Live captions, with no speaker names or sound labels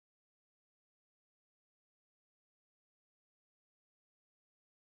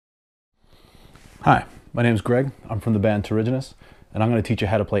Hi, my name is Greg. I'm from the band Terriginous, and I'm going to teach you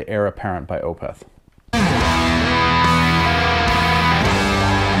how to play Heir Apparent by Opeth.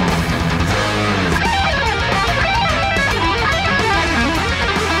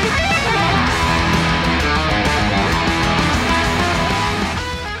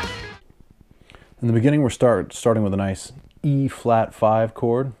 In the beginning, we're starting with a nice E flat 5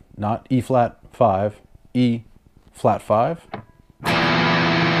 chord, not E flat 5, E flat 5.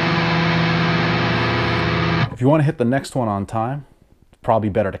 If you want to hit the next one on time, it's probably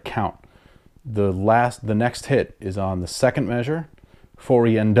better to count. The next hit is on the second measure,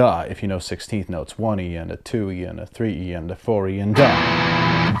 4E and Da, if you know 16th notes, 1E and a 2E and a 3E and a 4E and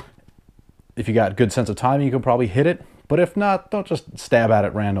Da. If you got good sense of timing, you can probably hit it, but if not, don't just stab at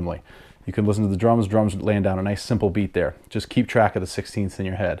it randomly. You can listen to the drums laying down a nice simple beat there. Just keep track of the 16ths in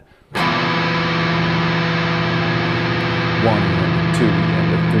your head. 1E and a 2E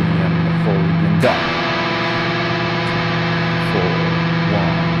and a 3E and a 4E and Da. 4,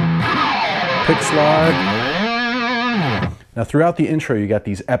 1. Pick slide. Now throughout the intro you got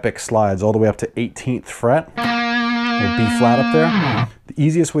these epic slides all the way up to 18th fret, or B flat up there. The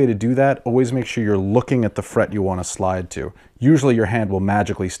easiest way to do that, always make sure you're looking at the fret you want to slide to. Usually your hand will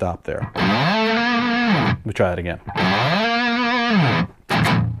magically stop there. Let me try that again.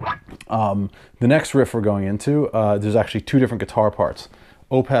 The next riff we're going into, there's actually two different guitar parts.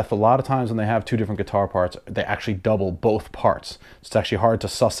 Opeth, a lot of times when they have two different guitar parts, they actually double both parts. It's actually hard to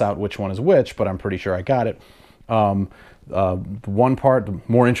suss out which one is which, but I'm pretty sure I got it. One part, the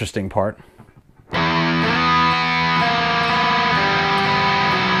more interesting part,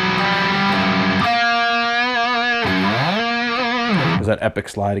 is that epic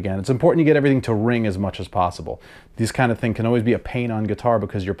slide again. It's important you get everything to ring as much as possible. These kind of things can always be a pain on guitar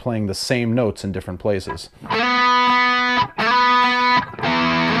because you're playing the same notes in different places.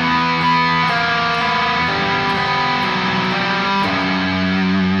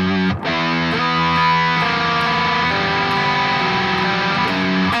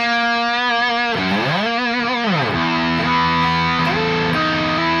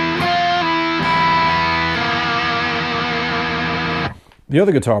 The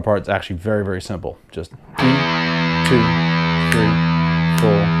other guitar part is actually very, very simple. Just 3, 2, 3, 4, 1.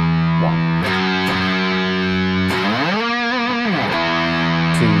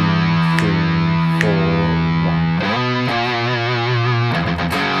 2, 3, 4,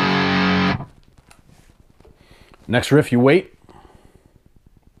 1. Next riff, you wait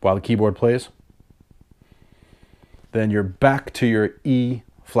while the keyboard plays. Then you're back to your E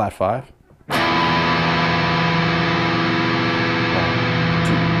flat 5.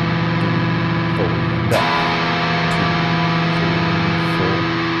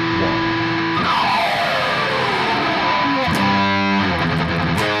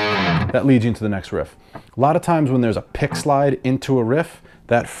 That leads you into the next riff. A lot of times when there's a pick slide into a riff,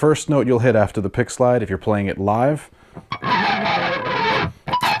 that first note you'll hit after the pick slide, if you're playing it live,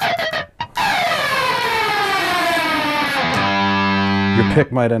 your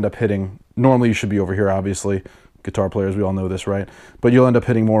pick might end up hitting, normally you should be over here obviously, guitar players, we all know this, right? But you'll end up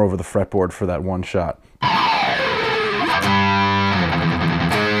hitting more over the fretboard for that one shot.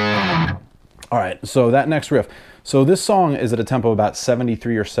 All right, so that next riff. So this song is at a tempo about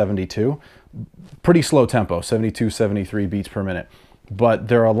 73 or 72. Pretty slow tempo, 72, 73 beats per minute. But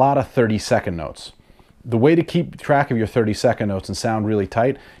there are a lot of 30-second notes. The way to keep track of your 30-second notes and sound really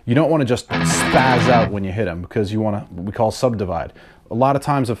tight, you don't want to just spaz out when you hit them because you want to, what we call subdivide. A lot of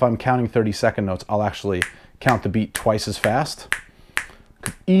times if I'm counting 30-second notes, I'll actually count the beat twice as fast.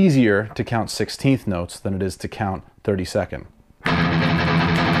 It's easier to count 16th notes than it is to count 30-second.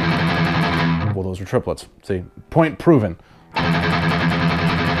 Well, those are triplets. See, point proven.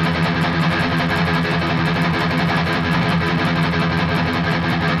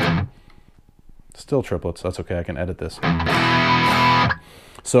 Still triplets. That's okay. I can edit this.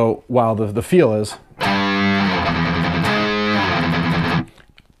 So while the feel is,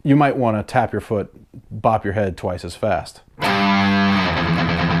 you might want to tap your foot, bop your head twice as fast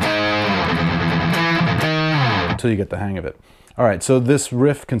until you get the hang of it. All right, so this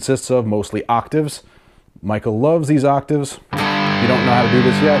riff consists of mostly octaves. Michael loves these octaves. If you don't know how to do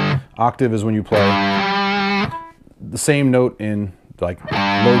this yet, octave is when you play the same note in like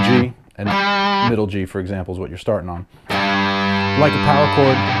low G and middle G, for example, is what you're starting on. Like a power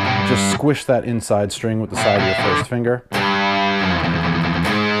chord, just squish that inside string with the side of your first finger.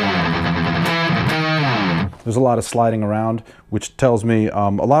 There's a lot of sliding around, which tells me a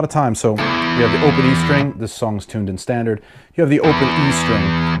lot of times, so you have the open E string, this song's tuned in standard. You have the open E string.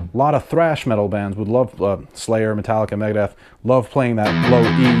 A lot of thrash metal bands would love, Slayer, Metallica, Megadeth, love playing that low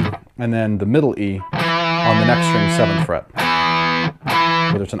E and then the middle E on the next string, 7th fret.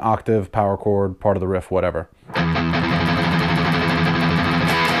 Whether it's an octave, power chord, part of the riff, whatever.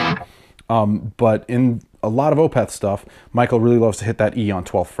 But in a lot of Opeth stuff, Michael really loves to hit that E on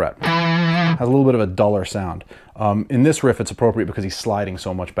 12th fret. Has a little bit of a duller sound. In this riff, it's appropriate because he's sliding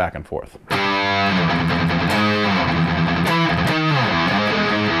so much back and forth.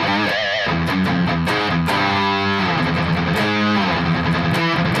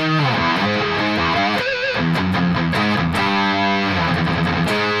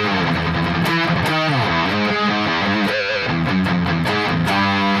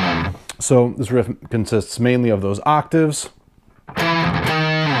 So this riff consists mainly of those octaves.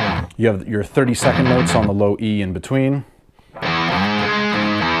 You have your 32nd notes on the low E in between.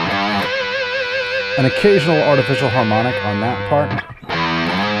 An occasional artificial harmonic on that part.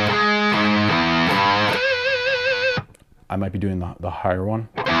 I might be doing the higher one.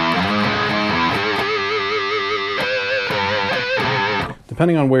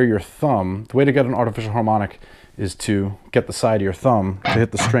 Depending on where your thumb, the way to get an artificial harmonic is to get the side of your thumb to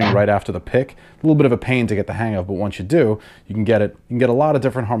hit the string right after the pick. A little bit of a pain to get the hang of, but once you do, you can get it. You can get a lot of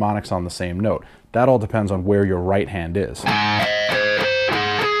different harmonics on the same note. That all depends on where your right hand is.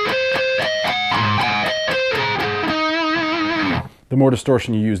 The more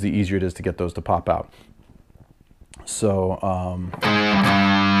distortion you use, the easier it is to get those to pop out. So,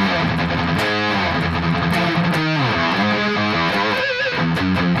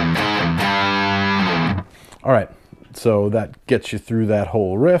 all right, so that gets you through that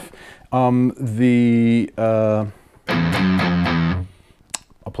whole riff. I'll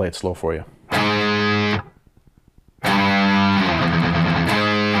play it slow for you.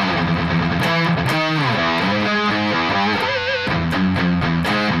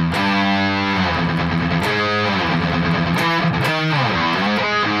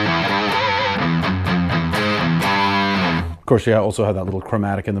 Of course, you also have that little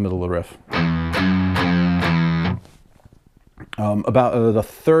chromatic in the middle of the riff. About the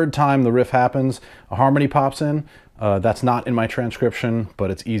third time the riff happens, a harmony pops in. That's not in my transcription,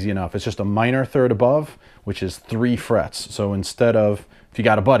 but it's easy enough. It's just a minor third above, which is 3 frets. So instead of, if you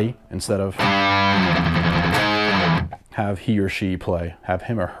got a buddy, instead of have he or she play, have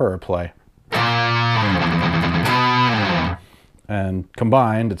him or her play. And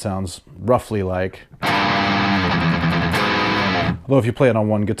combined, it sounds roughly like... Although if you play it on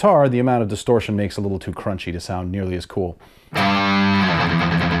one guitar, the amount of distortion makes it a little too crunchy to sound nearly as cool.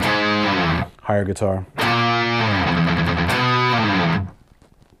 Higher guitar.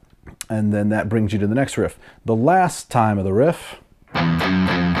 And then that brings you to the next riff. The last time of the riff, you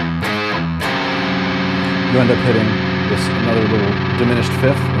end up hitting this another little diminished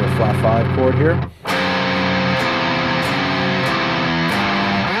fifth, or a flat 5 chord here.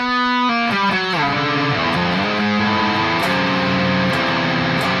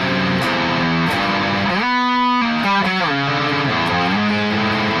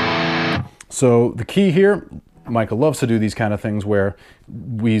 So the key here, Michael loves to do these kind of things where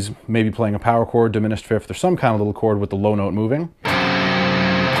he's maybe playing a power chord, diminished fifth, or some kind of little chord with the low note moving.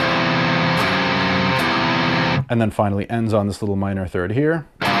 And then finally ends on this little minor third here.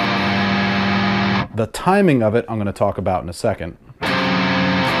 The timing of it I'm going to talk about in a second.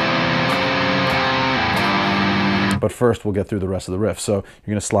 But first we'll get through the rest of the riff. So you're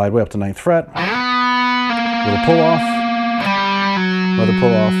going to slide way up to 9th fret, little pull off, another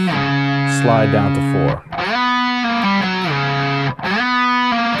pull off, slide down to 4.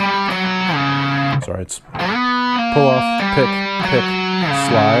 Sorry, it's pull off, pick, pick,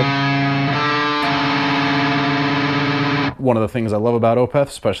 slide. One of the things I love about Opeth,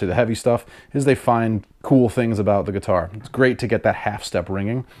 especially the heavy stuff, is they find cool things about the guitar. It's great to get that half step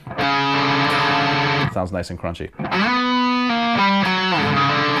ringing. It sounds nice and crunchy.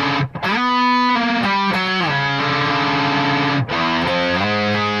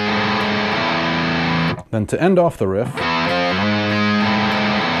 Then to end off the riff,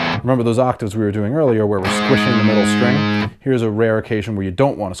 remember those octaves we were doing earlier where we're squishing the middle string? Here's a rare occasion where you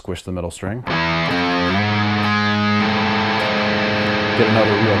don't want to squish the middle string. Get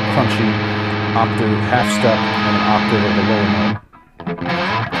another real crunchy octave, half step, and an octave of the lower note.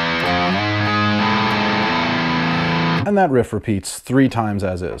 And that riff repeats 3 times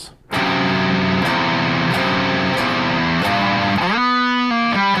as is.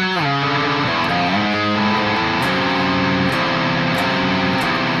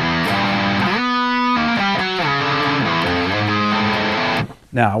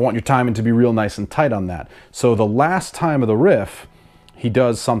 Now, I want your timing to be real nice and tight on that. So the last time of the riff, he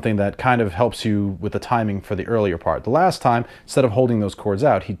does something that kind of helps you with the timing for the earlier part. The last time, instead of holding those chords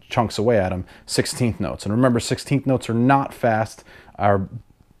out, he chunks away at them 16th notes. And remember, 16th notes are not fast. Our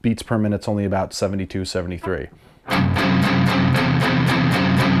beats per minute's only about 72, 73.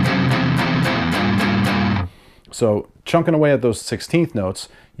 So chunking away at those 16th notes,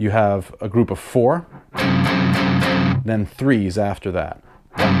 you have a group of 4, then 3s after that.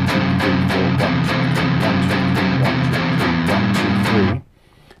 1, 2, 3, 4, 1, 2, 3, 1, 2, 3, 1, 2, 3.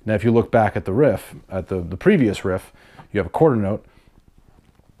 Now if you look back at the riff, at the previous riff, you have a quarter note.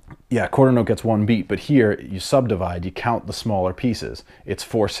 Yeah, quarter note gets 1 beat, but here you subdivide, you count the smaller pieces. It's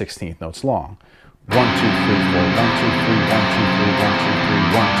 4 16th notes long. 1, 2, 3, 4, 1, 2, 3, 1, 2, 3, 1, 2,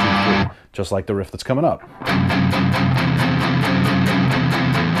 3, 1, 2, 3, just like the riff that's coming up.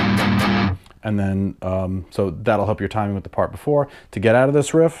 And then, so that'll help your timing with the part before. To get out of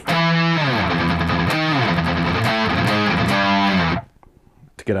this riff,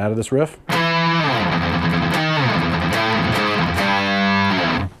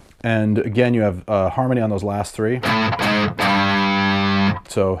 and again, you have harmony on those last 3.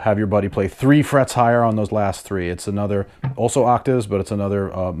 So have your buddy play 3 frets higher on those last 3. It's another, also octaves, but it's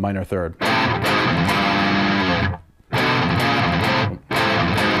another minor third.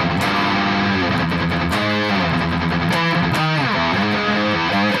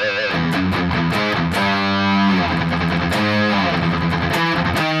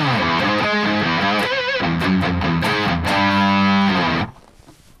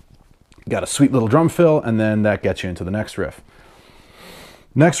 Got a sweet little drum fill, and then that gets you into the next riff.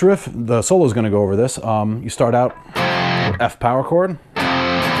 Next riff, the solo is going to go over this. You start out with F power chord,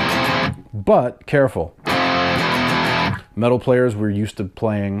 but careful. Metal players were used to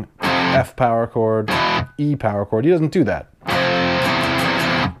playing F power chord, E power chord. He doesn't do that.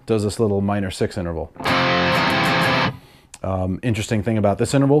 Does this little minor 6 interval. Interesting thing about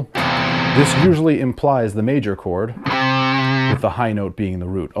this interval, this usually implies the major chord, with the high note being the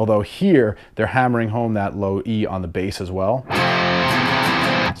root. Although here, they're hammering home that low E on the bass as well.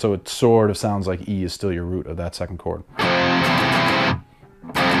 So it sort of sounds like E is still your root of that second chord.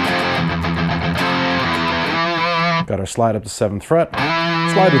 Got our slide up to 7th fret.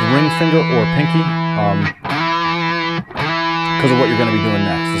 Slide with ring finger or pinky, because of what you're going to be doing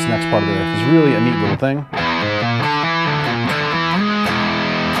next. This next part of the riff is really a neat little thing.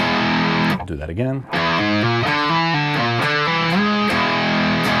 I'll do that again.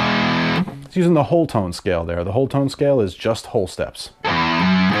 It's using the whole tone scale there. The whole tone scale is just whole steps.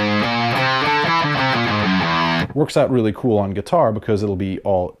 Works out really cool on guitar because it'll be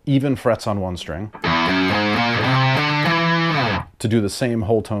all even frets on one string. To do the same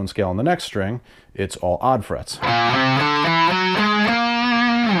whole tone scale on the next string, it's all odd frets.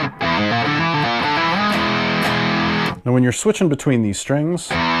 Now when you're switching between these strings,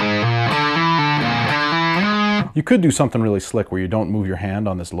 you could do something really slick where you don't move your hand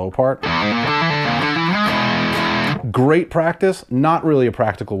on this low part. Great practice, not really a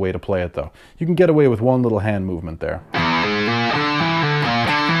practical way to play it though. You can get away with one little hand movement there.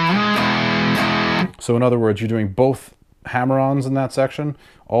 So in other words, you're doing both hammer-ons in that section,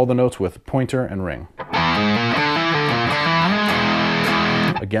 all the notes with pointer and ring.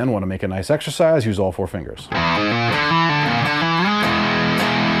 Again, want to make a nice exercise, use all 4 fingers.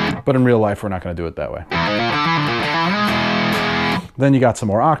 But in real life, we're not going to do it that way. Then you got some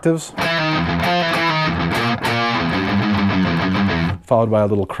more octaves, followed by a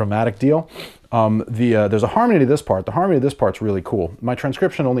little chromatic deal. There's a harmony to this part. The harmony to this part's really cool. My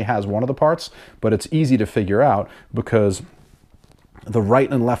transcription only has one of the parts, but it's easy to figure out because the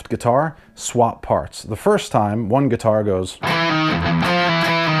right and left guitar swap parts. The first time, one guitar goes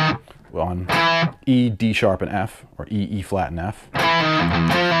on E, D sharp, and F, or E, E flat, and F.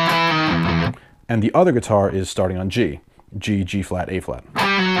 And the other guitar is starting on G. G, G flat, A flat.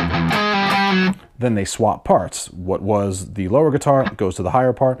 Then they swap parts. What was the lower guitar goes to the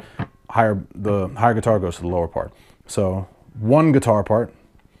higher part. The higher guitar goes to the lower part. So one guitar part.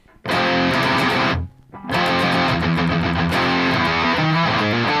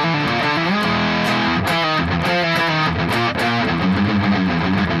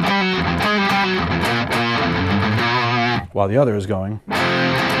 While the other is going.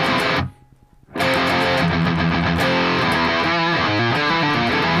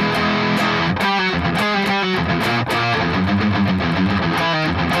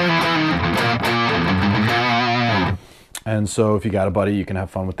 And so if you got a buddy, you can have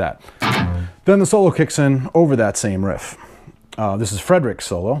fun with that. Then the solo kicks in over that same riff. This is Fredrik's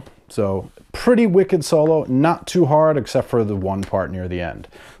solo. So pretty wicked solo, not too hard except for the one part near the end.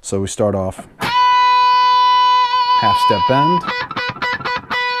 So we start off half step bend.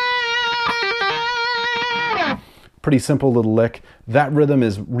 Pretty simple little lick. That rhythm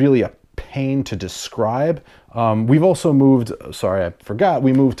is really a pain to describe. We've also moved, sorry, I forgot,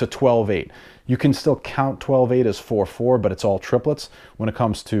 we moved to 12/8. You can still count 12/8 as 4/4, but it's all triplets. When it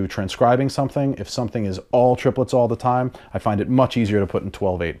comes to transcribing something, if something is all triplets all the time, I find it much easier to put in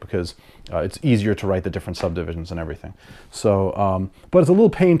 12/8 because it's easier to write the different subdivisions and everything. So, but it's a little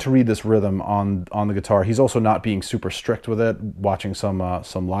pain to read this rhythm on the guitar. He's also not being super strict with it, watching some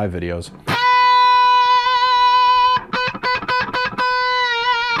live videos.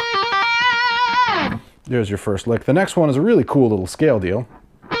 There's your first lick. The next one is a really cool little scale deal.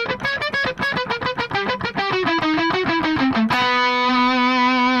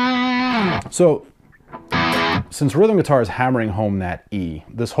 So, since rhythm guitar is hammering home that E,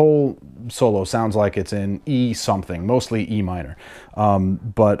 this whole solo sounds like it's in E something, mostly E minor.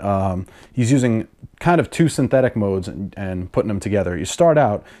 But he's using kind of two synthetic modes and putting them together. You start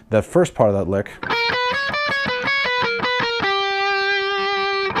out, that first part of that lick,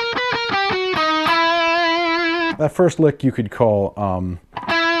 that first lick you could call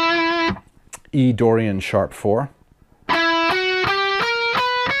E Dorian sharp 4.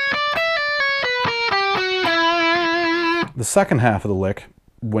 The second half of the lick,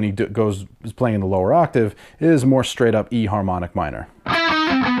 when he is playing in the lower octave, is more straight up E harmonic minor.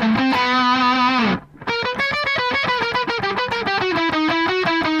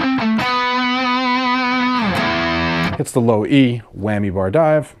 Hits the low E, whammy bar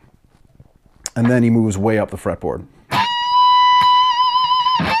dive, and then he moves way up the fretboard.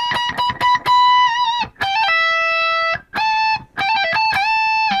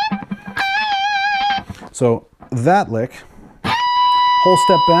 So that lick, whole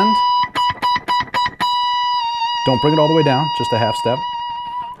step bend, don't bring it all the way down, just a half step,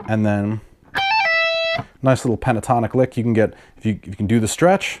 and then nice little pentatonic lick you can get if you can do the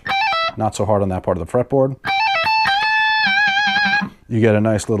stretch, not so hard on that part of the fretboard. You get a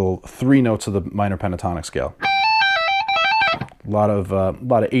nice little 3 notes of the minor pentatonic scale. A lot of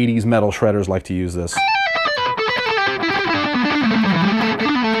 80s metal shredders like to use this.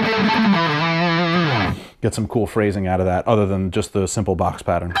 Get some cool phrasing out of that, other than just the simple box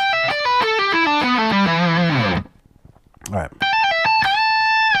pattern. All right.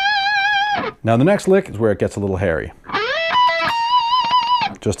 Now the next lick is where it gets a little hairy.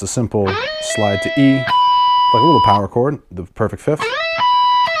 Just a simple slide to E, like a little power chord, the perfect fifth.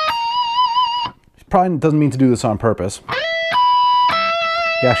 He probably doesn't mean to do this on purpose.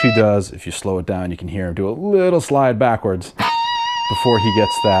 He actually does. If you slow it down, you can hear him do a little slide backwards before he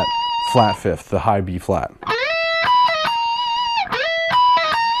gets that flat fifth, the high B flat.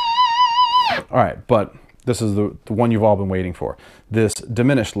 All right, but this is the one you've all been waiting for. This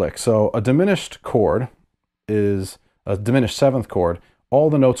diminished lick. So a diminished chord is a diminished 7th chord. All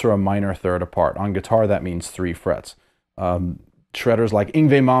the notes are a minor third apart. On guitar, that means 3 frets. Shredders like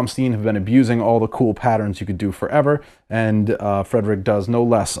Yngwie Malmsteen have been abusing all the cool patterns you could do forever, and Fredrik does no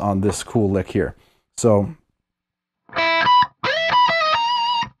less on this cool lick here. So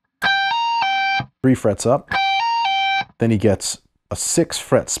 3 frets up, then he gets a 6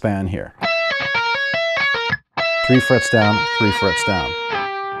 fret span here. 3 frets down, 3 frets down.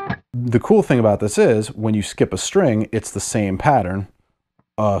 The cool thing about this is, when you skip a string, it's the same pattern,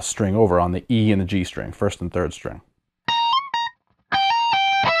 string over on the E and the G string, 1st and 3rd string.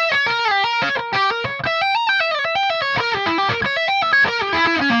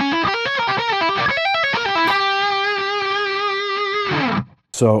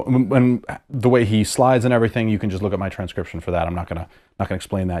 So when the way he slides and everything, you can just look at my transcription for that. I'm not gonna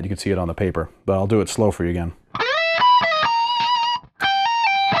explain that. You can see it on the paper, but I'll do it slow for you again.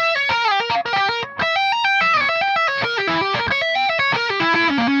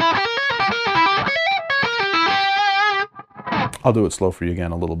 I'll do it slow for you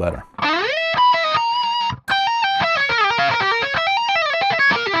again a little better.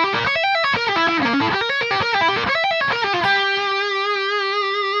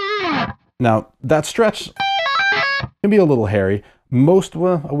 Now, that stretch can be a little hairy. Most,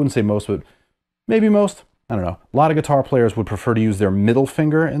 well, I wouldn't say most, but maybe most. I don't know. A lot of guitar players would prefer to use their middle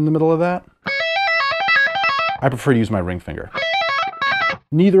finger in the middle of that. I prefer to use my ring finger.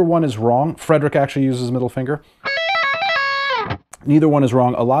 Neither one is wrong. Fredrik actually uses middle finger. Neither one is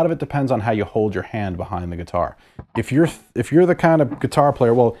wrong. A lot of it depends on how you hold your hand behind the guitar. If you're the kind of guitar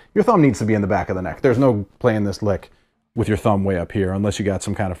player, well, your thumb needs to be in the back of the neck. There's no playing this lick with your thumb way up here unless you got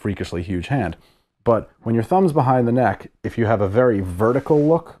some kind of freakishly huge hand. But when your thumb's behind the neck, if you have a very vertical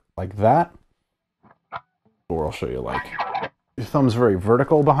look like that, or I'll show you like, your thumb's very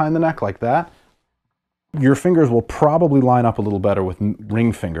vertical behind the neck like that, your fingers will probably line up a little better with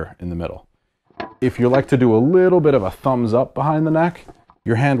ring finger in the middle. If you like to do a little bit of a thumbs up behind the neck,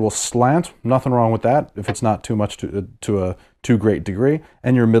 your hand will slant, nothing wrong with that if it's not too much to a too great degree,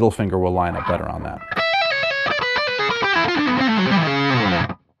 and your middle finger will line up better on that.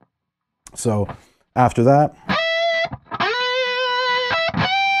 So after that,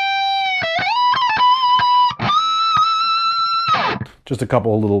 just a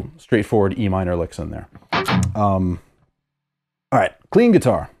couple of little straightforward E minor licks in there. All right, clean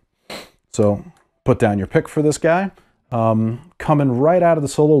guitar. So put down your pick for this guy. Coming right out of the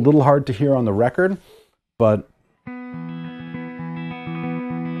solo, a little hard to hear on the record, but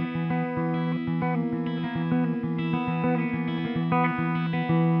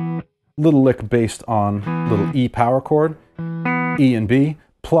little lick based on little E power chord, E and B,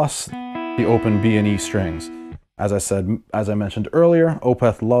 plus the open B and E strings. As I mentioned earlier,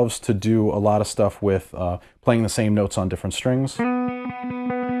 Opeth loves to do a lot of stuff with playing the same notes on different strings.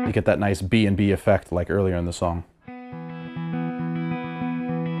 You get that nice B and B effect like earlier in the song.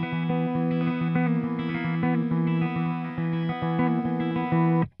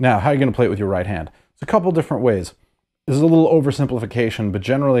 Now, how are you going to play it with your right hand? It's a couple different ways. This is a little oversimplification, but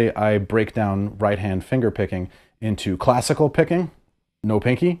generally I break down right hand finger picking into classical picking, no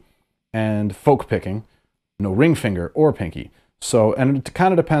pinky, and folk picking, no ring finger or pinky. So, and it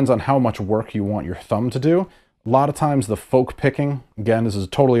kind of depends on how much work you want your thumb to do. A lot of times the folk picking, again, this is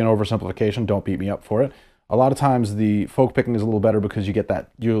totally an oversimplification, don't beat me up for it. A lot of times the folk picking is a little better because you get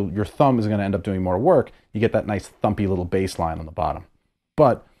that, your thumb is going to end up doing more work. You get that nice thumpy little bass line on the bottom.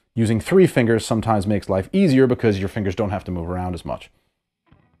 But using 3 fingers sometimes makes life easier because your fingers don't have to move around as much.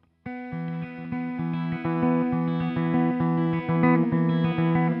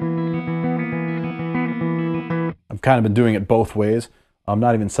 I've kind of been doing it both ways. I'm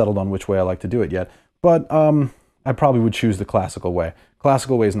not even settled on which way I like to do it yet, but I probably would choose the classical way.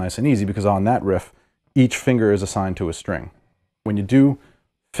 Classical way is nice and easy because on that riff, each finger is assigned to a string. When you do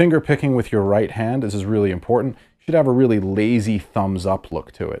finger picking with your right hand, this is really important. You should have a really lazy thumbs up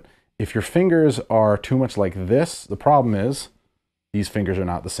look to it. If your fingers are too much like this, the problem is these fingers are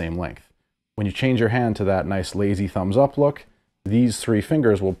not the same length. When you change your hand to that nice lazy thumbs up look, these 3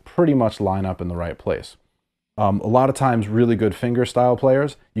 fingers will pretty much line up in the right place. A lot of times really good finger style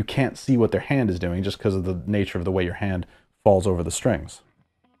players, you can't see what their hand is doing just because of the nature of the way your hand falls over the strings.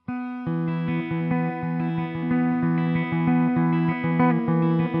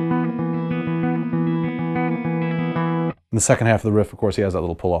 In the second half of the riff, of course, he has that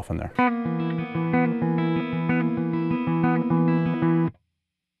little pull off in there.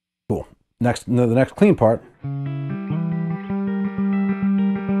 Cool. Next, the next clean part.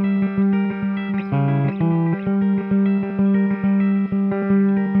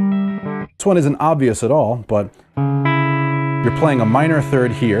 This one isn't obvious at all, but you're playing a minor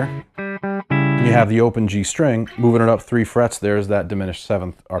third here, and you have the open G string, moving it up 3 frets, there's that diminished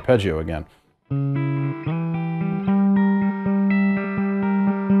 7th arpeggio again. I'm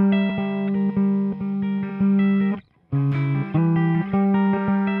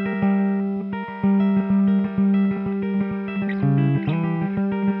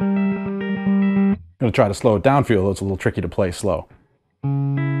going to try to slow it down for you, although it's a little tricky to play slow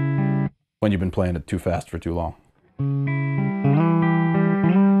when you've been playing it too fast for too long.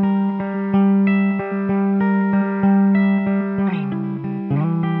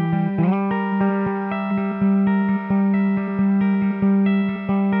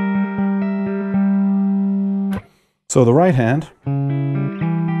 So the right hand,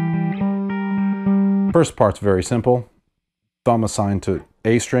 first part's very simple. Thumb assigned to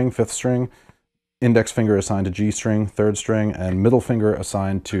A string, 5th string. Index finger assigned to G string, 3rd string, and middle finger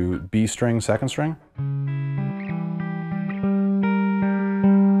assigned to B string, 2nd string.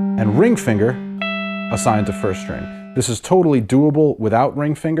 And ring finger assigned to 1st string. This is totally doable without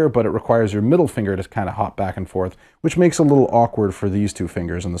ring finger, but it requires your middle finger to kind of hop back and forth, which makes it a little awkward for these 2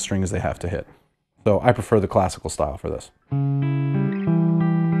 fingers and the strings they have to hit. So I prefer the classical style for this.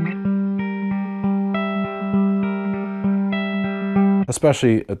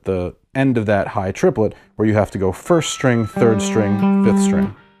 Especially at the end of that high triplet where you have to go 1st string, 3rd string, 5th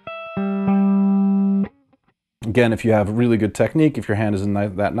string. Again, if you have really good technique, if your hand is in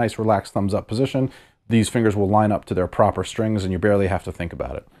that nice relaxed thumbs up position, these fingers will line up to their proper strings and you barely have to think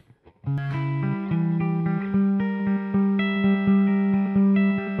about it.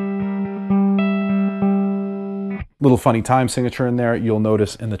 Little funny time signature in there. You'll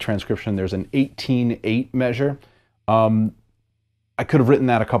notice in the transcription there's an 18/8 measure. I could have written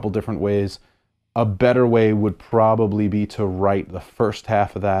that a couple different ways. A better way would probably be to write the first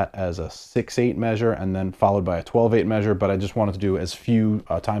half of that as a 6/8 measure and then followed by a 12/8 measure, but I just wanted to do as few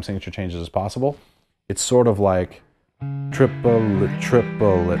time signature changes as possible. It's sort of like triplet,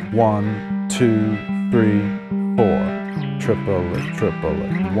 triplet, 1, 2, 3, 4. Triplet,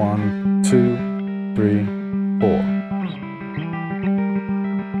 triplet, 1, 2, 3, 4.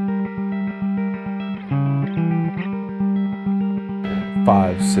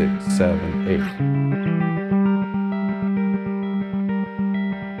 Five, 6, 7, 8.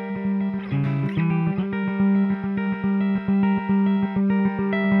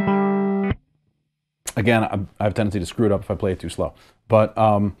 Again, I have a tendency to screw it up if I play it too slow. But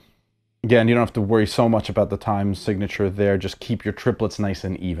again, you don't have to worry so much about the time signature there. Just keep your triplets nice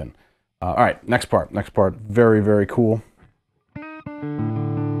and even. All right, next part. Next part, very, very cool.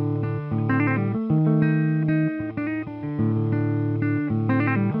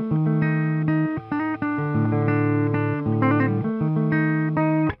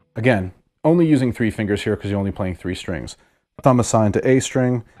 Again, only using 3 fingers here because you're only playing 3 strings. Thumb assigned to A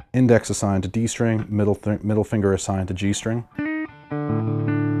string, index assigned to D string, middle finger assigned to G string.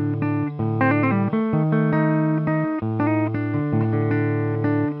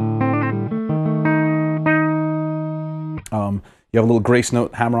 You have a little grace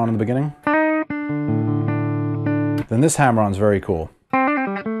note hammer-on in the beginning. Then this hammer-on is very cool.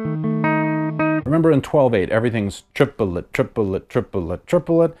 Remember in 12/8, everything's triplet, triplet, triplet,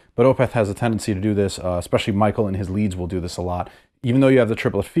 triplet, but Opeth has a tendency to do this, especially Michael in his leads will do this a lot. Even though you have the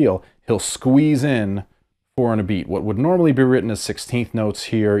triplet feel, he'll squeeze in 4 in a beat. What would normally be written as 16th notes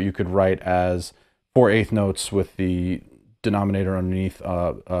here, you could write as 4/8 notes with the denominator underneath,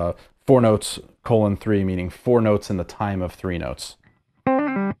 4 notes, colon 3, meaning 4 notes in the time of 3 notes.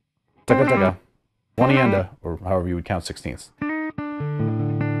 Taka taka, one yenda, or however you would count 16ths.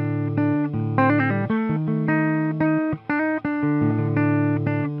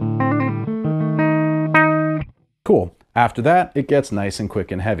 Cool. After that, it gets nice and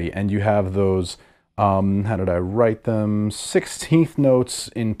quick and heavy, and you have those, how did I write them? 16th notes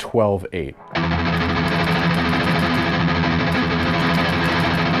in 12/8.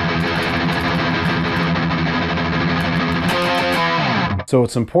 So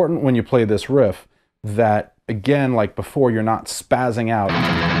it's important when you play this riff that, again, like before, you're not spazzing out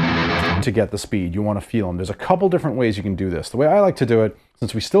to get the speed. You want to feel them. There's a couple different ways you can do this. The way I like to do it,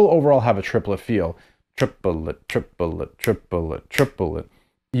 since we still overall have a triplet feel, triplet, triplet, triplet, triplet,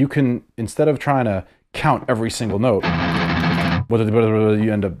 you can, instead of trying to count every single note,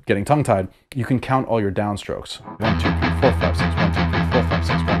 you end up getting tongue-tied, you can count all your downstrokes. 1, 2, 3, 4, 5, 6, 1, 2, 3, 4, 5,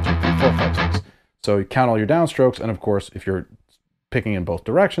 6, 1, 2, 3, 4, 5, 6. So you count all your downstrokes, and of course, if you're picking in both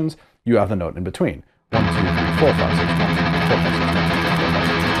directions, you have the note in between. 1, 2, 3, 4, 5, 6, 1, 2, 3, 4, 5, 6, 1, 2, 3,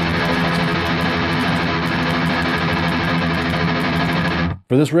 4, 5, 6, 1, 2, 3, 4, 5, 6.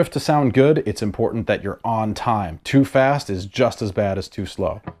 For this riff to sound good, it's important that you're on time. Too fast is just as bad as too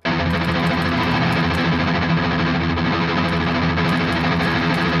slow.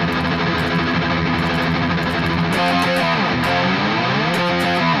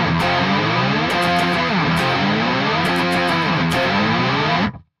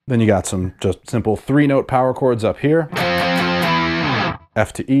 Then you got some just simple 3-note power chords up here.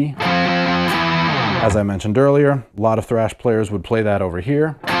 F to E. As I mentioned earlier, a lot of thrash players would play that over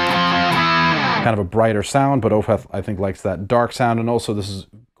here. Kind of a brighter sound, but Opeth, I think, likes that dark sound, and also this is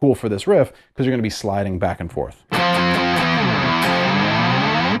cool for this riff because you're going to be sliding back and forth.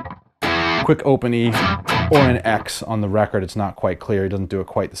 Quick open E or an X on the record. It's not quite clear. He doesn't do it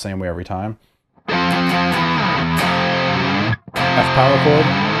quite the same way every time. F power chord,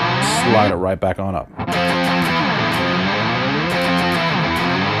 slide it right back on up.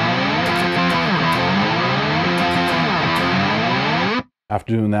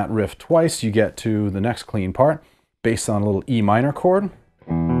 After doing that riff twice, you get to the next clean part, based on a little E minor chord.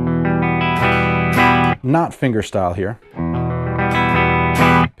 Not finger style here.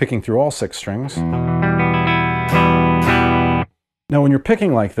 Picking through all 6 strings. Now, when you're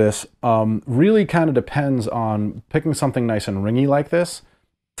picking like this, really kind of depends on picking something nice and ringy like this.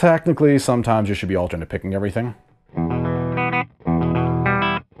 Technically, sometimes you should be alternate picking everything.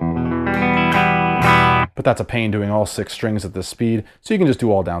 But that's a pain doing all 6 strings at this speed, so you can just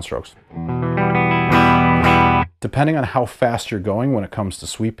do all downstrokes. Depending on how fast you're going when it comes to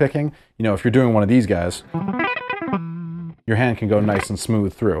sweep picking, you know, if you're doing one of these guys, your hand can go nice and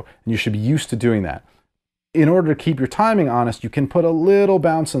smooth through, and you should be used to doing that. In order to keep your timing honest, you can put a little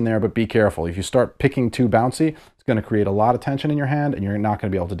bounce in there, but be careful. If you start picking too bouncy, it's going to create a lot of tension in your hand, and you're not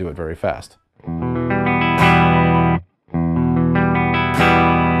going to be able to do it very fast.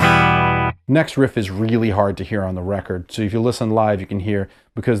 Next riff is really hard to hear on the record. So if you listen live, you can hear,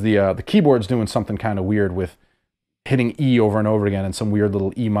 because the keyboard's doing something kind of weird with hitting E over and over again in some weird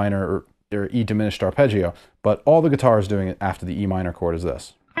little E minor or E diminished arpeggio. But all the guitar is doing after the E minor chord is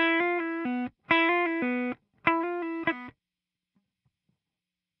this.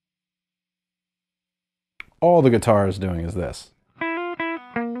 All the guitar is doing is this.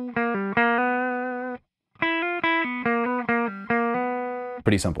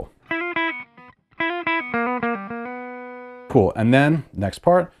 Pretty simple. Cool, and then next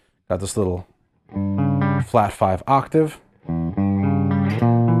part, got this little flat 5 octave.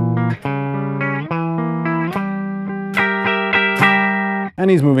 And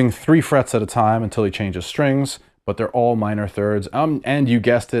he's moving 3 frets at a time until he changes strings, but they're all minor thirds. And you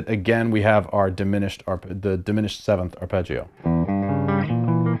guessed it, again, we have our diminished 7th arpeggio.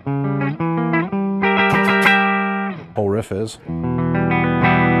 Whole riff is.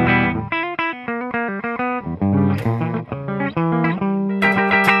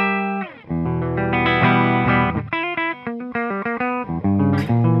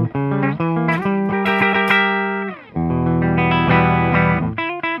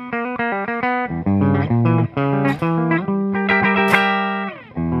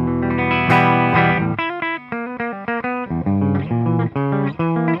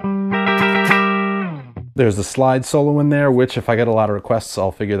 There's the slide solo in there, which if I get a lot of requests,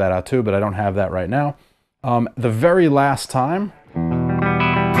 I'll figure that out too, but I don't have that right now. The very last time,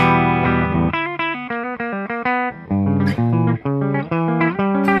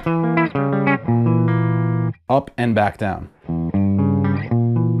 up and back down.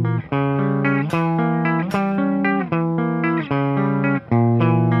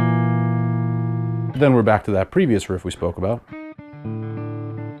 Then we're back to that previous riff we spoke about.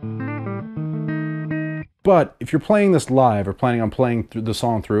 But if you're playing this live or planning on playing through the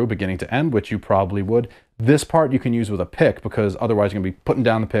song through beginning to end, which you probably would, this part you can use with a pick, because otherwise you're going to be putting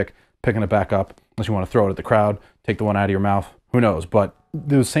down the pick, picking it back up, unless you want to throw it at the crowd, take the one out of your mouth, who knows. But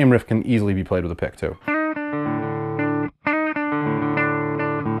the same riff can easily be played with a pick too.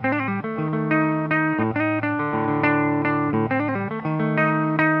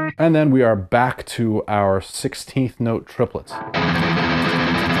 And then we are back to our 16th note triplets.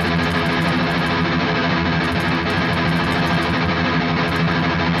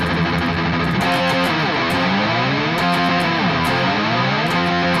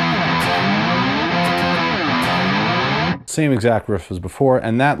 Same exact riff as before,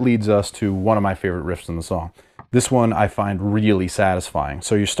 and that leads us to one of my favorite riffs in the song. This one I find really satisfying.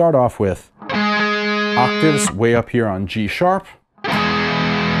 So you start off with octaves way up here on G sharp,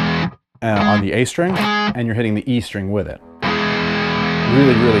 on the A string, and you're hitting the E string with it.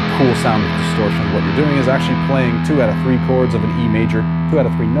 Really, really cool sound of distortion. What you're doing is actually playing 2 out of 3 chords of an E major, 2 out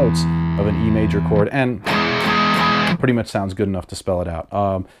of 3 notes of an E major chord, and pretty much sounds good enough to spell it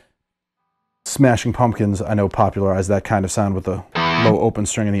out. Smashing Pumpkins, I know, popularized that kind of sound with the low open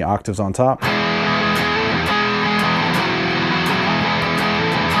string and the octaves on top.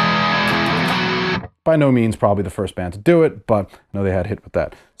 By no means probably the first band to do it, but I know they had a hit with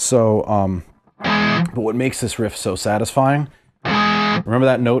that. So, but what makes this riff so satisfying, remember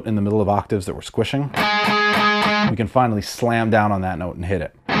that note in the middle of octaves that we're squishing? We can finally slam down on that note and hit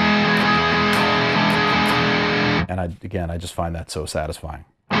it. And I just find that so satisfying.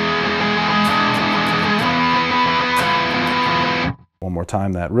 One more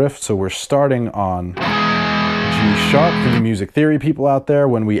time that riff. So we're starting on G sharp. For you music theory people out there,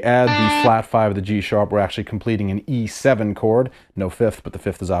 when we add the flat 5 of the G sharp, we're actually completing an E7 chord. No 5th, but the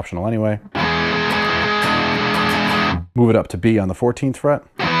 5th is optional anyway. Move it up to B on the 14th fret.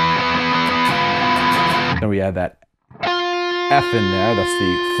 Then we add that F in there. That's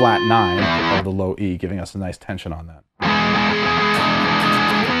the flat 9 of the low E, giving us a nice tension on that.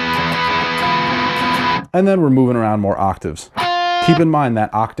 And then we're moving around more octaves. Keep in mind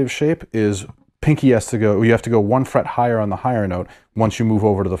that octave shape is pinky has to go, you have to go 1 fret higher on the higher note once you move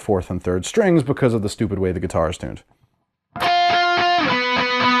over to the 4th and 3rd strings because of the stupid way the guitar is tuned.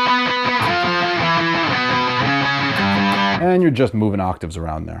 And you're just moving octaves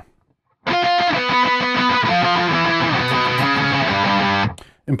around there.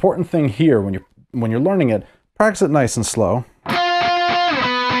 Important thing here when you're learning it, practice it nice and slow.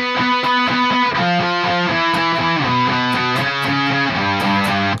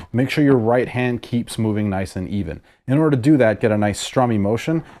 Make sure your right hand keeps moving nice and even. In order to do that, get a nice strummy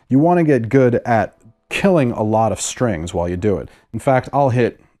motion, you want to get good at killing a lot of strings while you do it. In fact, I'll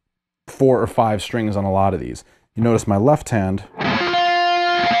hit 4 or 5 strings on a lot of these. You notice my left hand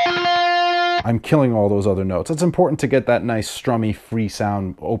I'm killing all those other notes. It's important to get that nice strummy, free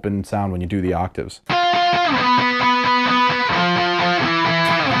sound, open sound when you do the octaves.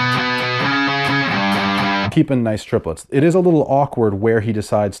 Keeping nice triplets. It is a little awkward where he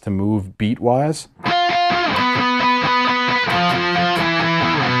decides to move beat-wise.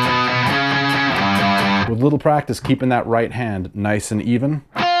 With little practice, keeping that right hand nice and even.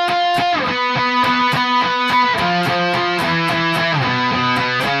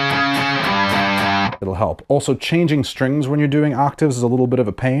 It'll help. Also, changing strings when you're doing octaves is a little bit of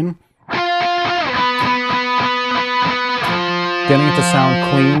a pain. Getting it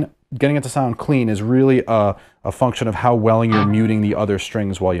to sound clean is really a function of how well you're muting the other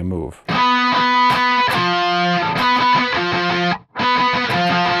strings while you move.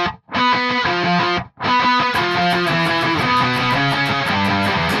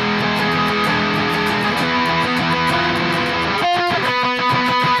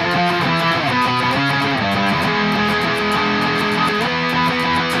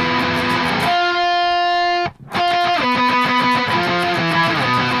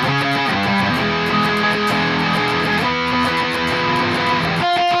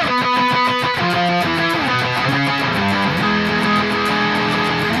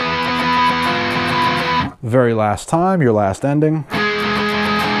 Very last time, your last ending.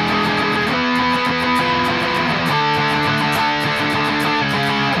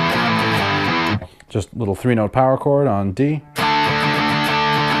 Just a little 3-note power chord on D.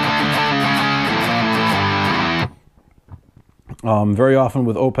 Very often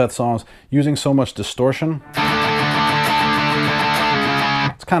with Opeth songs, using so much distortion,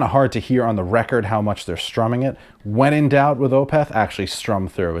 it's kind of hard to hear on the record how much they're strumming it. When in doubt with Opeth, actually strum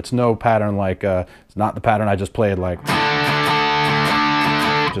through. It's no pattern like, it's not the pattern I just played, like,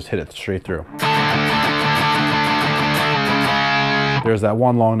 just hit it straight through. There's that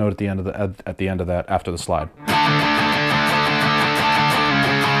one long note at the end of that after the slide.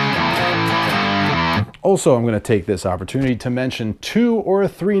 Also, I'm going to take this opportunity to mention 2 or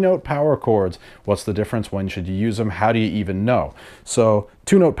 3-note power chords. What's the difference? When should you use them? How do you even know? So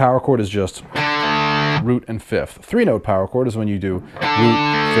 2-note power chord is just root and fifth. 3-note power chord is when you do root,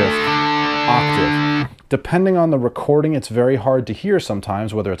 fifth, octave. Depending on the recording, it's very hard to hear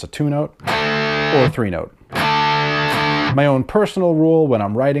sometimes whether it's a 2-note or a 3-note. My own personal rule when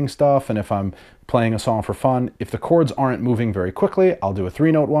I'm writing stuff and if I'm playing a song for fun, if the chords aren't moving very quickly, I'll do a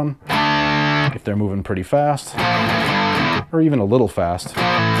 3-note one. If they're moving pretty fast, or even a little fast,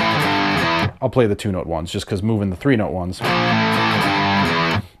 I'll play the 2-note ones, just because moving the 3-note ones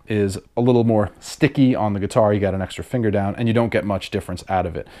is a little more sticky on the guitar. You got an extra finger down, and you don't get much difference out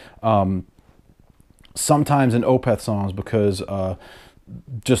of it. Sometimes in Opeth songs, because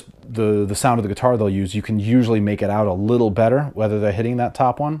just the sound of the guitar they'll use, you can usually make it out a little better, whether they're hitting that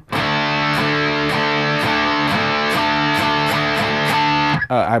top one.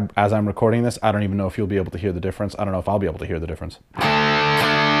 As I'm recording this, I don't even know if you'll be able to hear the difference. I don't know if I'll be able to hear the difference.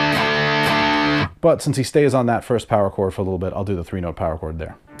 But since he stays on that first power chord for a little bit, I'll do the 3-note power chord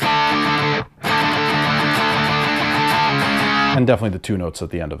there. And definitely the 2 notes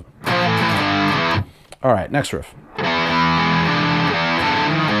at the end of it. All right, next riff.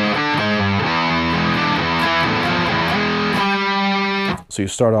 So you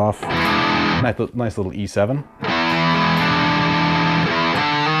start off, nice little E7.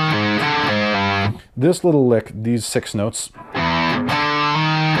 This little lick, these 6 notes,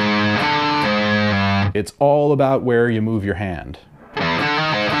 it's all about where you move your hand.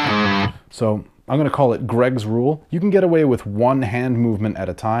 So I'm going to call it Greg's rule. You can get away with one hand movement at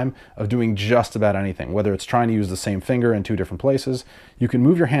a time of doing just about anything, whether it's trying to use the same finger in 2 different places. You can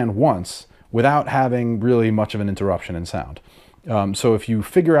move your hand once without having really much of an interruption in sound. So if you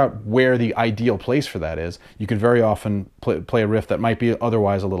figure out where the ideal place for that is, you can very often play a riff that might be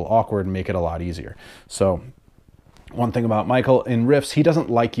otherwise a little awkward and make it a lot easier. So one thing about Michael, in riffs, he doesn't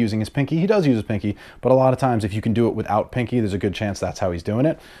like using his pinky. He does use his pinky, but a lot of times if you can do it without pinky, there's a good chance that's how he's doing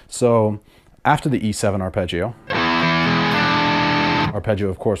it. So after the E7 arpeggio,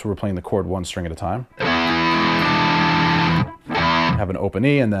 of course, we're playing the chord 1 string at a time. Have an open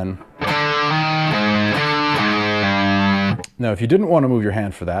E and then... Now, if you didn't want to move your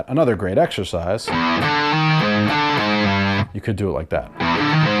hand for that, another great exercise, you could do it like that.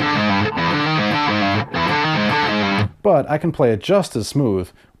 But I can play it just as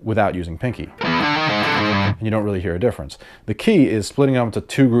smooth without using pinky. And you don't really hear a difference. The key is splitting up into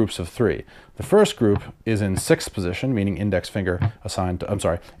 2 groups of 3. The first group is in 6th position, meaning index finger assigned to,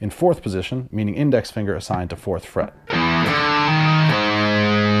 in 4th position, meaning index finger assigned to 4th fret.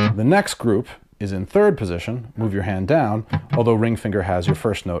 The next group is in 3rd position, move your hand down, although ring finger has your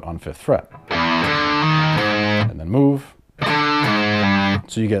 1st note on 5th fret. and then move.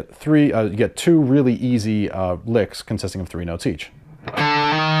 So you get two really easy licks consisting of 3 notes each.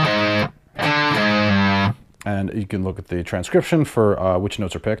 And you can look at the transcription for which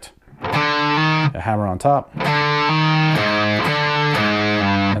notes are picked. A hammer on top,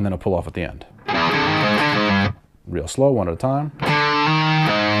 and then a pull off at the end. Real slow, one at a time.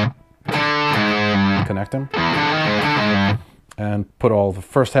 Connect them. And put all the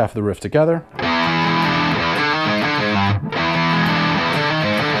first half of the riff together.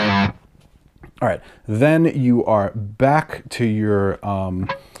 All right, then you are back to your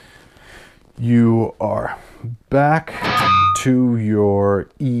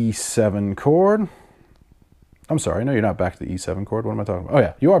E7 chord. I'm sorry, no, you're not back to the E7 chord. What am I talking about? Oh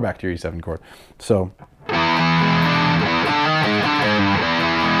yeah, you are back to your E7 chord. So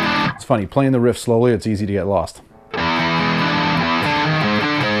it's funny, playing the riff slowly, it's easy to get lost.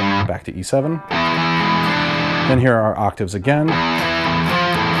 Back to E7. Then here are our octaves again.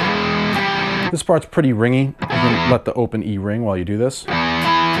 This part's pretty ringy. You can let the open E ring while you do this.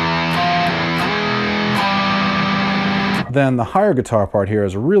 Then the higher guitar part here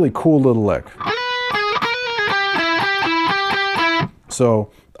is a really cool little lick.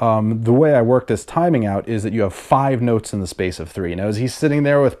 So the way I work this timing out is that you have 5 notes in the space of 3. Now as he's sitting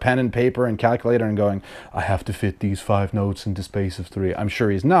there with pen and paper and calculator and going, I have to fit these 5 notes into space of 3. I'm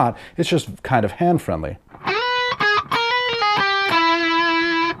sure he's not. It's just kind of hand friendly.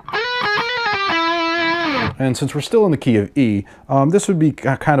 And since we're still in the key of E, this would be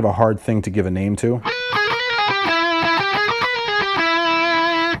kind of a hard thing to give a name to.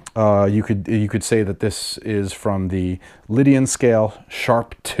 You could say that this is from the Lydian scale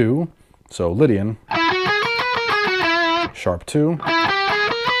sharp 2. So Lydian, sharp 2,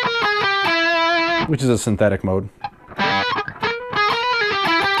 which is a synthetic mode.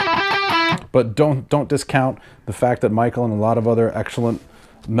 But don't discount the fact that Michael and a lot of other excellent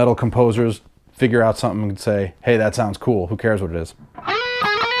metal composers figure out something and say, hey, that sounds cool. Who cares what it is?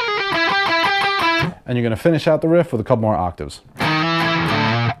 And you're going to finish out the riff with a couple more octaves.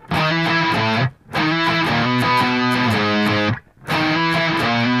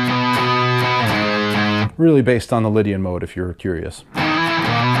 Really based on the Lydian mode, if you're curious. You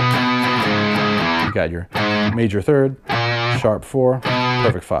got your major 3rd, sharp 4,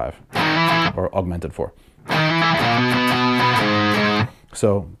 perfect 5, or augmented 4.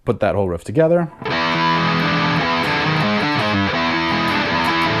 So put that whole riff together.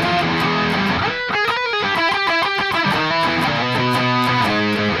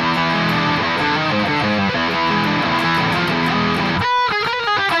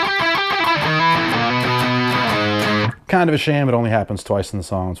 Kind of a shame it only happens twice in the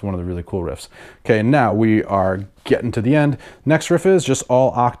song. It's one of the really cool riffs. Okay, now we are getting to the end. Next riff is just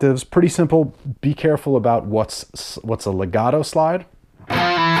all octaves. Pretty simple. Be careful about what's a legato slide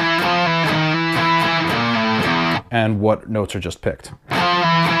and what notes are just picked.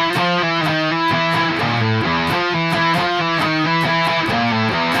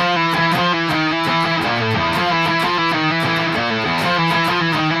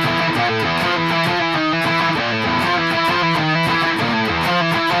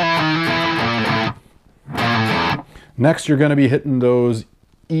 Next, you're going to be hitting those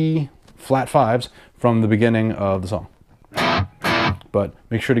E flat 5s from the beginning of the song. But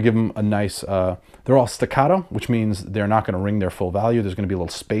make sure to give them a nice, they're all staccato, which means they're not going to ring their full value. There's going to be a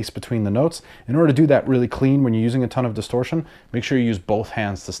little space between the notes. In order to do that really clean when you're using a ton of distortion, make sure you use both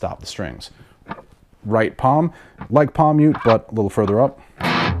hands to stop the strings. Right palm, like palm mute, but a little further up.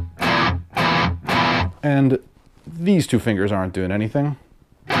 And these 2 fingers aren't doing anything.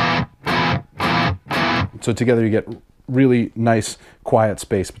 So together you get really nice, quiet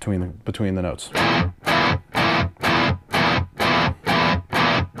space between the notes.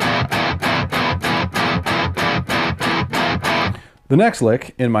 The next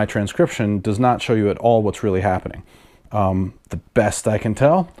lick in my transcription does not show you at all what's really happening. The best I can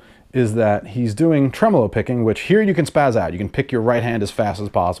tell is that he's doing tremolo picking, which here you can spaz out. You can pick your right hand as fast as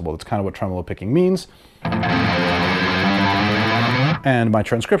possible. That's kind of what tremolo picking means. And my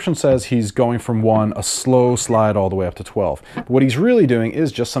transcription says he's going from 1, a slow slide all the way up to 12. But what he's really doing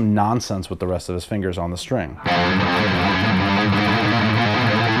is just some nonsense with the rest of his fingers on the string.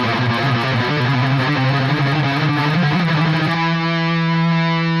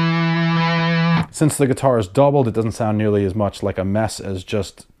 Since the guitar is doubled, it doesn't sound nearly as much like a mess as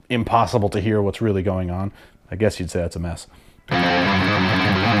just impossible to hear what's really going on. I guess you'd say it's a mess.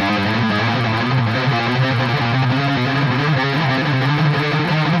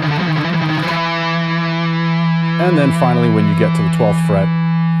 And then finally, when you get to the 12th fret,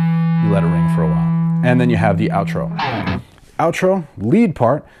 you let it ring for a while. And then you have the outro. Outro, lead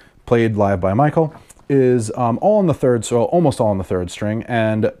part, played live by Michael, is all on the third, so almost all on the third string.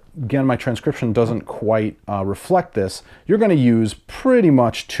 And again, my transcription doesn't quite reflect this. You're going to use pretty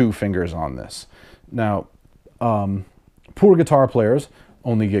much 2 fingers on this. Now, poor guitar players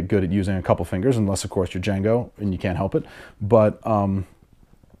only get good at using a couple fingers, unless, of course, you're Django and you can't help it. But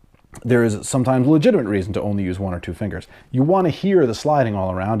there is sometimes legitimate reason to only use 1 or 2 fingers. You want to hear the sliding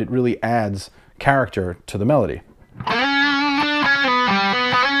all around. It really adds character to the melody.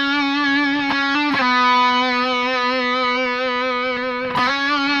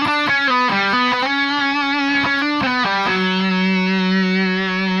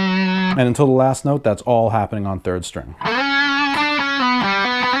 And until the last note, that's all happening on third string.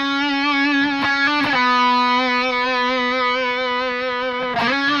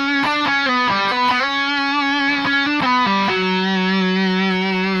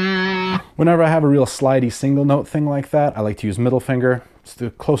 Whenever I have a real slidey single note thing like that, I like to use middle finger. It's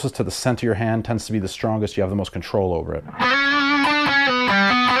the closest to the center of your hand, tends to be the strongest. You have the most control over it.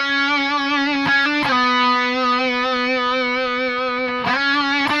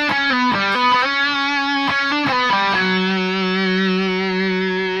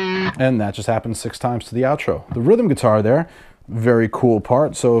 And that just happens 6 times to the outro. The rhythm guitar there, very cool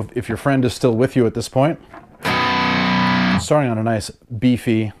part. So if your friend is still with you at this point, starting on a nice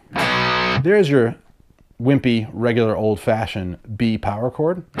beefy, there's your wimpy, regular, old-fashioned B power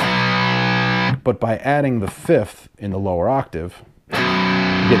chord. But by adding the 5th in the lower octave, you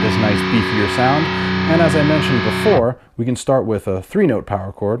get this nice beefier sound. And as I mentioned before, we can start with a 3-note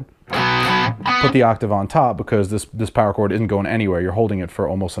power chord, put the octave on top because this power chord isn't going anywhere. You're holding it for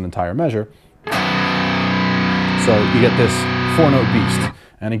almost an entire measure. So you get this 4-note beast.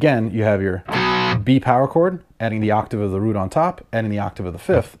 And again, you have your B power chord, adding the octave of the root on top, adding the octave of the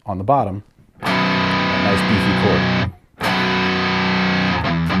 5th on the bottom. Nice beefy chord.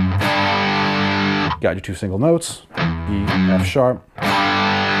 Got your 2 single notes, E, F sharp.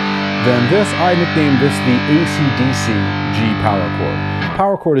 Then this, I nicknamed this the AC/DC G power chord.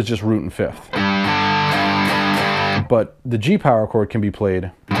 Power chord is just root and 5th. But the G power chord can be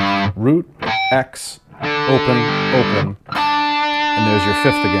played root, X, open, open, and there's your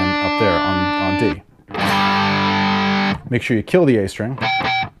 5th again up there on D. Make sure you kill the A string.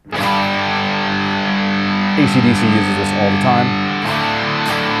 AC/DC uses this all the time.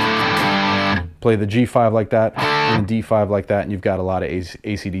 Play the G5 like that and the D5 like that, and you've got a lot of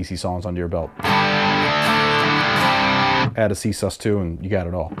AC/DC songs under your belt. Add a C sus2 and you got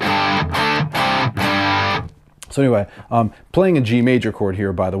it all. So anyway, playing a G major chord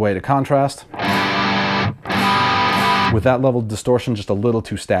here, by the way, to contrast, with that level of distortion, just a little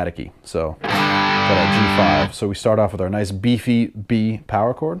too staticky. So got that G5. So we start off with our nice beefy B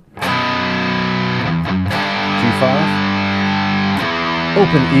power chord. G5,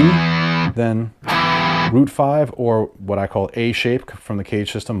 open E, then root 5, or what I call A shape from the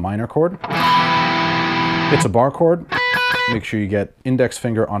Cage System minor chord. It's a bar chord. Make sure you get index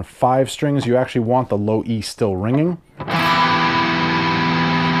finger on 5 strings. You actually want the low E still ringing.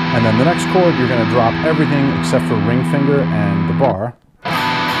 And then the next chord, you're going to drop everything except for ring finger and the bar.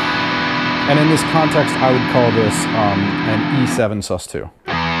 And in this context, I would call this an E7 sus2.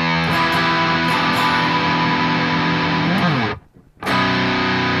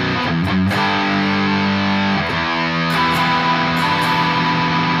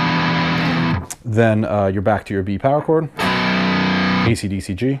 Then you're back to your B power chord,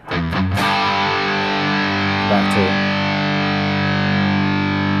 AC/DC G, back to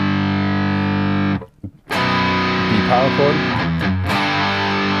B power chord,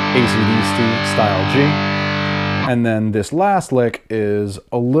 AC/DC style G, and then this last lick is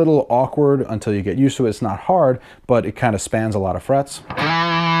a little awkward until you get used to it. It's not hard, but it kind of spans a lot of frets.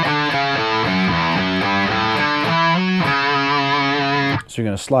 So you're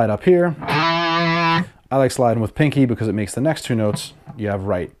going to slide up here. I like sliding with pinky because it makes the next 2 notes you have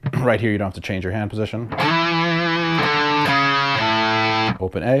right here. You don't have to change your hand position.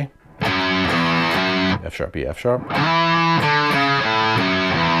 Open A, F sharp, E, F sharp.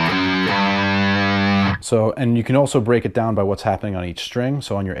 So, and you can also break it down by what's happening on each string.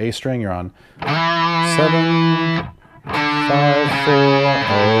 So on your A string, you're on 7, 5, 4,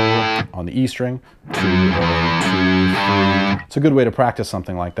 0. On the E string, 2, 0, 2, 3. It's a good way to practice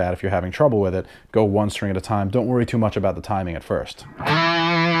something like that. If you're having trouble with it, go 1 string at a time. Don't worry too much about the timing at first.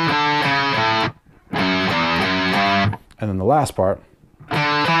 And then the last part.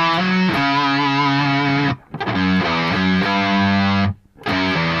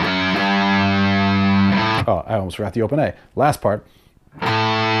 Oh, I almost forgot the open A. Last part.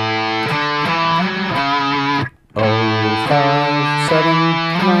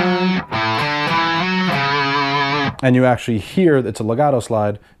 And you actually hear it's a legato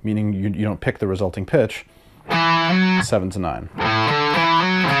slide, meaning you don't pick the resulting pitch, 7 to 9.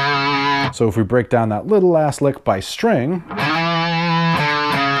 So if we break down that little last lick by string, 7,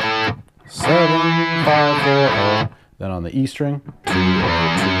 5, 4, 0, then on the E string, 2, 0,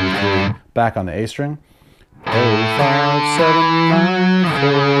 2, 3, back on the A string, 0, 5, 7,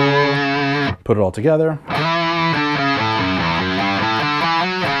 9, 4, put it all together,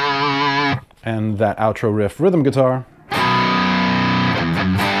 and that outro riff rhythm guitar.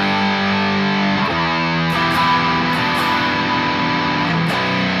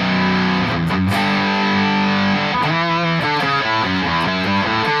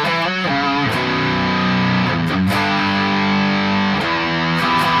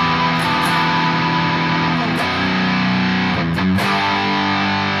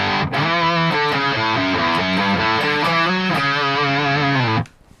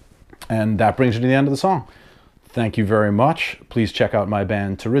 And that brings you to the end of the song. Thank you very much. Please check out my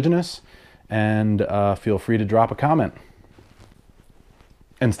band Terriginous, and feel free to drop a comment.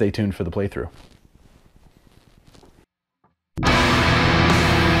 And stay tuned for the playthrough.